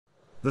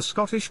The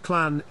Scottish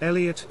Clan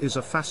Eliott is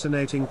a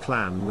fascinating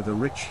clan with a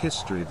rich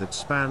history that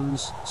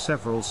spans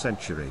several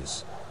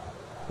centuries.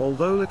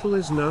 Although little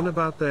is known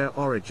about their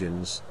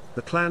origins,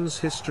 the clan's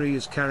history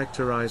is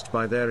characterized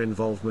by their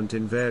involvement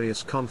in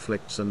various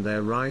conflicts and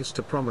their rise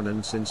to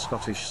prominence in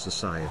Scottish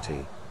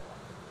society.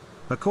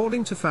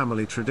 According to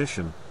family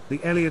tradition, the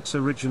Eliotts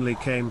originally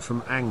came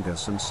from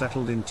Angus and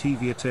settled in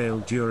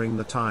Teviotdale during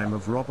the time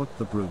of Robert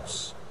the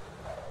Bruce.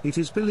 It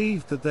is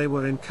believed that they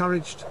were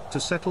encouraged to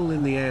settle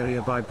in the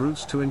area by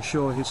Bruce to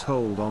ensure his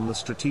hold on the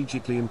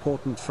strategically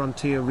important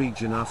frontier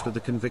region after the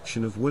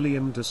conviction of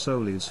William de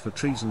Soulis for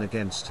treason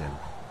against him.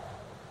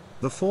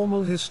 The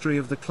formal history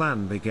of the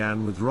clan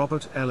began with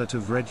Robert Ellot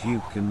of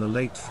Redheugh in the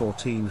late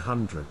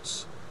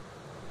 1400s.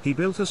 He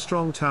built a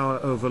strong tower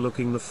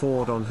overlooking the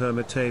ford on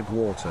Hermitabe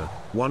Water,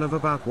 one of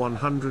about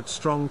 100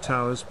 strong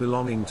towers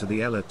belonging to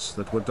the Ellots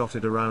that were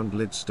dotted around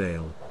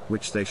Liddesdale,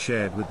 which they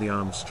shared with the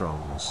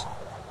Armstrongs.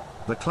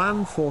 The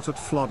clan fought at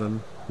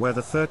Flodden, where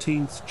the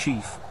 13th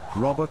chief,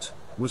 Robert,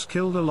 was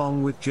killed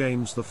along with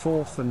James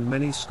IV and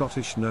many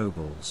Scottish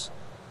nobles.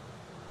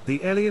 The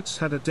Eliotts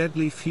had a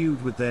deadly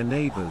feud with their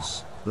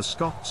neighbours, the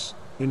Scots,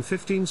 in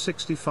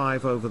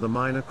 1565 over the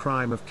minor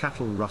crime of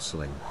cattle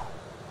rustling.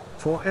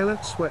 4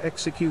 Ellots were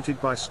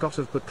executed by Scott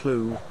of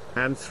Buccleuch,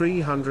 and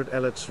 300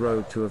 Ellots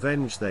rode to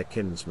avenge their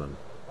kinsman.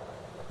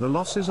 The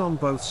losses on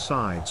both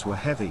sides were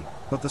heavy,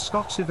 but the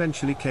Scots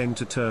eventually came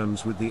to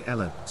terms with the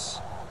Ellots.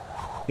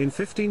 In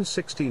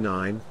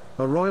 1569,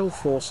 a royal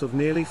force of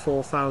nearly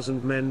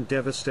 4,000 men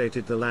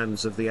devastated the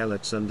lands of the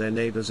Ellots and their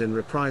neighbours in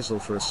reprisal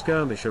for a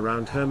skirmish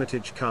around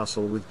Hermitage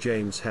Castle with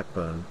James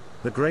Hepburn,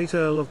 the great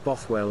Earl of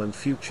Bothwell and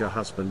future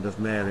husband of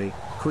Mary,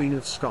 Queen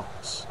of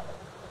Scots.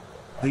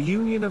 The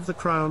union of the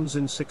crowns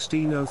in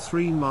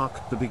 1603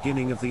 marked the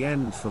beginning of the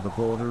end for the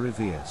border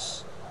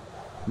reviers.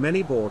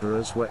 Many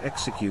borderers were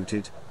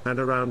executed, and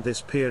around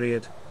this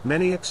period,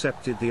 many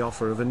accepted the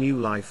offer of a new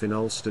life in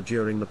Ulster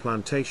during the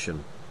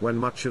plantation, when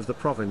much of the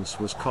province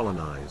was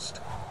colonised.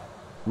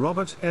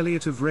 Robert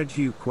Ellot of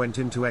Redheugh went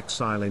into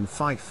exile in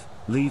Fife,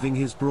 leaving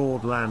his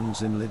broad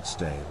lands in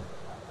Liddesdale.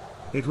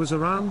 It was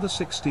around the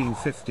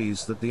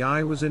 1650s that the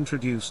I was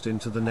introduced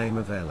into the name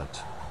of Elliot.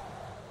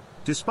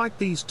 Despite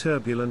these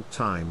turbulent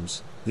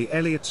times, the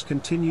Eliotts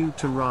continued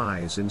to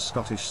rise in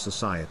Scottish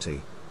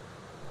society.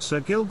 Sir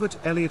Gilbert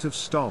Elliot of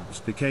Stobbs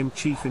became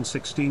chief in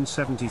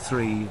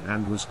 1673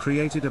 and was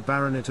created a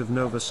baronet of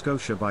Nova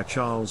Scotia by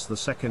Charles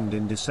II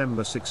in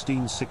December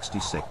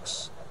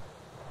 1666.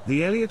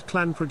 The Eliott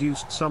clan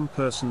produced some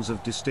persons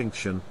of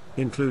distinction,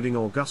 including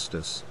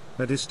Augustus,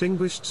 a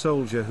distinguished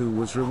soldier who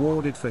was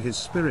rewarded for his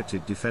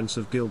spirited defence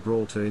of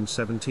Gibraltar in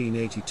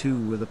 1782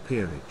 with a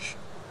peerage.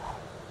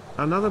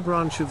 Another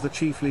branch of the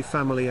chiefly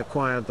family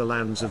acquired the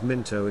lands of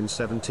Minto in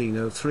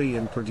 1703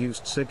 and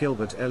produced Sir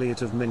Gilbert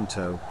Elliot of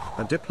Minto,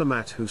 a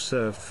diplomat who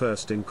served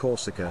first in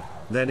Corsica,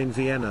 then in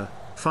Vienna,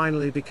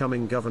 finally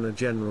becoming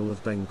Governor-General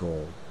of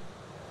Bengal.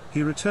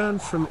 He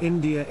returned from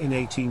India in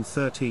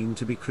 1813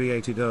 to be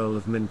created Earl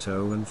of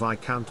Minto and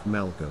Viscount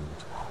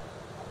Melgund.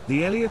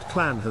 The Eliott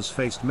clan has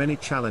faced many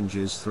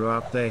challenges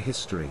throughout their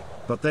history,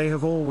 but they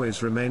have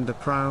always remained a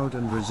proud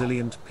and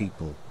resilient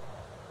people.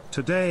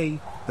 Today,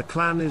 the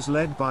clan is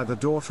led by the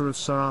daughter of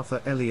Sir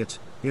Arthur Elliott,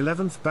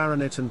 11th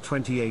Baronet and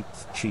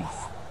 28th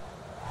Chief.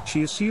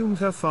 She assumed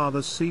her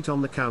father's seat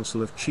on the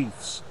Council of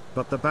Chiefs,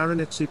 but the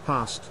baronetcy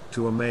passed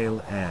to a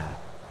male heir.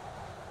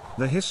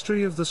 The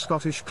history of the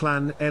Scottish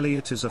Clan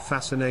Eliott is a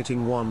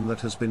fascinating one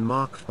that has been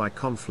marked by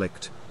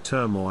conflict,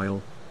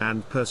 turmoil,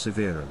 and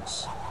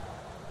perseverance.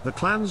 The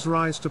clan's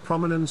rise to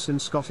prominence in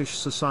Scottish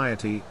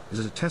society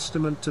is a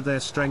testament to their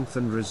strength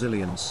and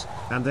resilience,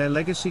 and their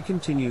legacy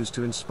continues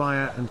to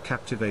inspire and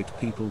captivate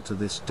people to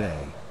this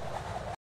day.